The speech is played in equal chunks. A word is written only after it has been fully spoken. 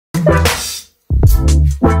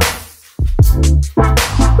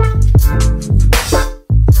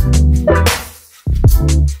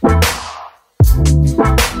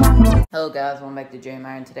Hello guys, welcome back to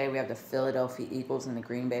JMI, and today we have the Philadelphia Eagles and the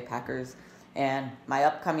Green Bay Packers. And my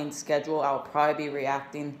upcoming schedule, I'll probably be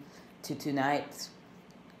reacting to tonight's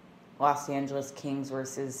Los Angeles Kings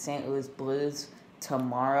versus St. Louis Blues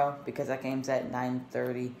tomorrow, because that game's at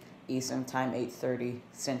 9:30 Eastern Time, 8:30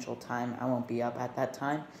 Central Time. I won't be up at that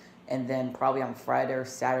time. And then probably on Friday or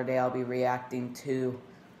Saturday, I'll be reacting to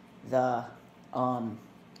the I'll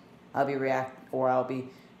be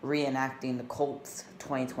reenacting the Colts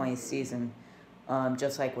 2020 season,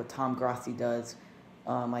 just like what Tom Grossi does,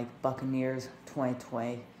 like Buccaneers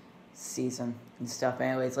 2020 season and stuff.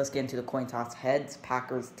 Anyways, let's get into the coin toss. Heads,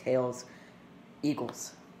 Packers, tails,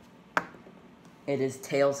 Eagles. It is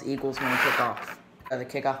tails, Eagles when we kick off. The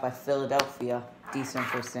kickoff by Philadelphia, decent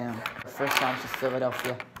first down. First down to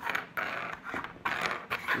Philadelphia.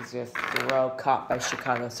 He's going to throw, caught by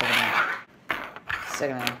Chicago, second down.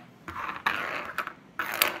 Second down.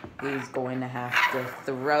 He's going to have to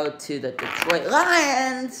throw to the Detroit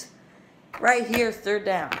Lions. Right here, third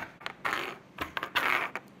down.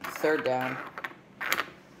 Third down.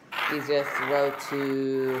 He's going to throw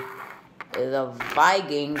to the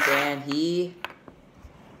Vikings, and he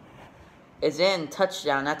is in.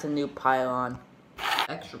 Touchdown. That's a new pylon.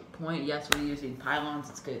 Extra point. Yes, we're using pylons.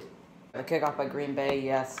 It's good. The kickoff by Green Bay.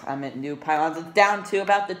 Yes, I meant new pylons. It's down to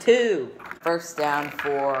about the 2. First down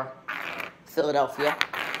for Philadelphia.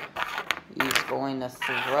 He's going to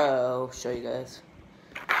throw, show you guys.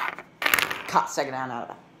 Caught second down out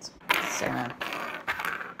of bounds. Second down.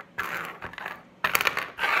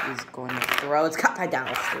 He's going to throw. It's caught by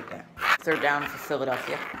Dallas. Third down. Third down for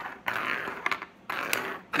Philadelphia.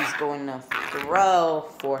 He's going to throw.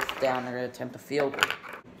 Fourth down. They're going to attempt a field goal.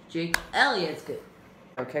 Jake Elliott's good.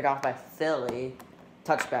 Kickoff by Philly.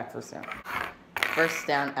 Touchback first down. First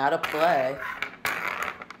down out of play.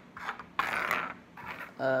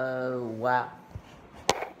 Wow.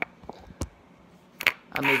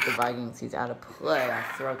 I moved the Vikings. He's out of play. I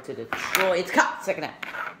throw to Detroit. It's caught. Second down.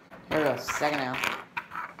 Here we go. Second down.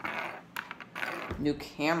 New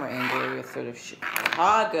camera angle. We throw to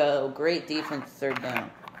Chicago. Great defense. Third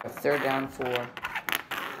down. Third down for.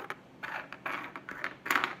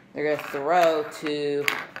 They're going to throw to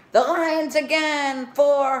the Lions again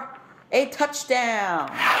for a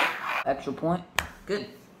touchdown. Extra point. Good.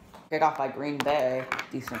 Picked off by Green Bay.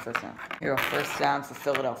 Decent first down. Here, first down for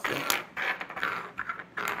Philadelphia.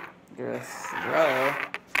 You're going to throw.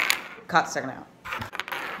 Caught second down.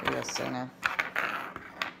 Here we go, second down.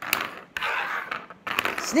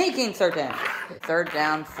 Sneaking third down. Third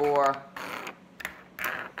down for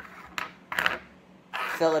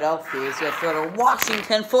Philadelphia. He's going to throw to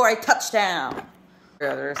Washington for a touchdown.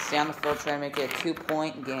 They're going to stay on the field trying to make it a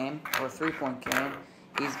 2-point game or a 3-point game.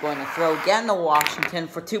 He's going to throw again to Washington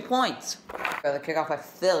for 2 points. The kickoff by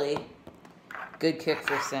Philly. Good kick,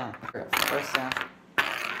 first down. First down.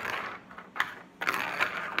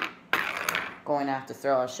 Going to have to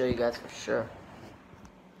throw. I'll show you guys for sure.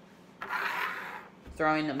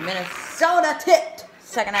 Throwing to Minnesota, tipped.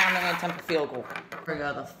 Second down, they're going to attempt a field goal. Here we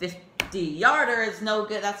go. The 50-yarder is no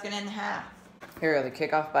good. That's going to end half. Here are the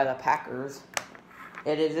kickoff by the Packers.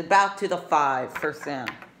 It is about to the 5. First down.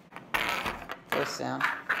 First down.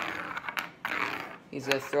 He's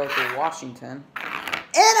going to throw it to Washington.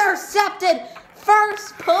 Intercepted!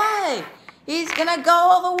 First play! He's going to go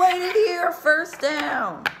all the way to here. First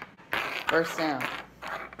down. First down.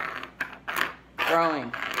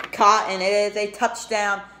 Throwing. Caught, and it is a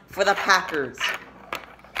touchdown for the Packers.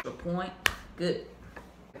 The point. Good.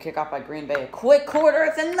 Kickoff by Green Bay. A quick quarter.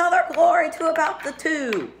 It's another glory to about the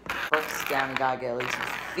 2. First down. You got to get at least a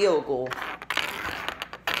field goal.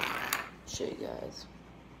 Show you guys.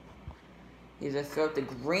 He's going to throw it to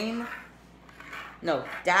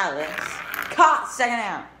Dallas. Caught. Second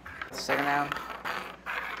down. Second down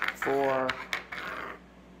for.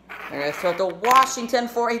 They're going to throw it to Washington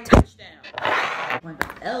for a touchdown.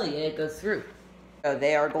 Elliott goes through. So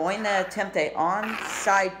they are going to attempt a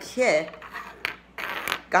onside kick.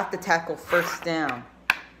 Got the tackle. First down.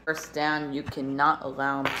 First down. You cannot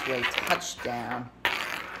allow him to a touchdown.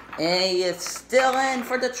 And he is still in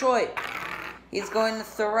for Detroit. He's going to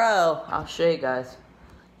throw. I'll show you guys.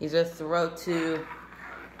 He's going to throw to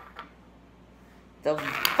the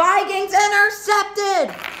Vikings.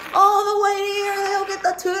 Intercepted. All the way to here. They'll get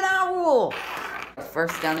the 2-down rule.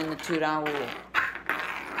 First down in the 2-down rule.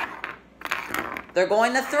 They're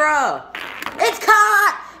going to throw. It's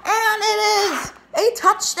caught. And it is a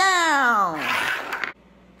touchdown.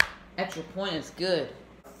 Extra point is good.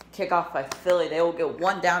 Kickoff by Philly. They will get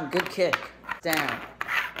 1 down. Good kick. Down.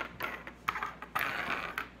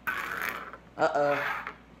 Uh-oh.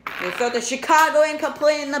 They throw the Chicago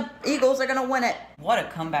incomplete, and the Eagles are going to win it. What a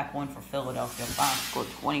comeback win for Philadelphia. Final score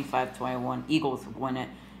 25-21. Eagles win it,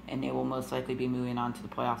 and they will most likely be moving on to the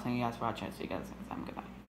playoffs. Thank you guys for watching. See you guys next time. Goodbye.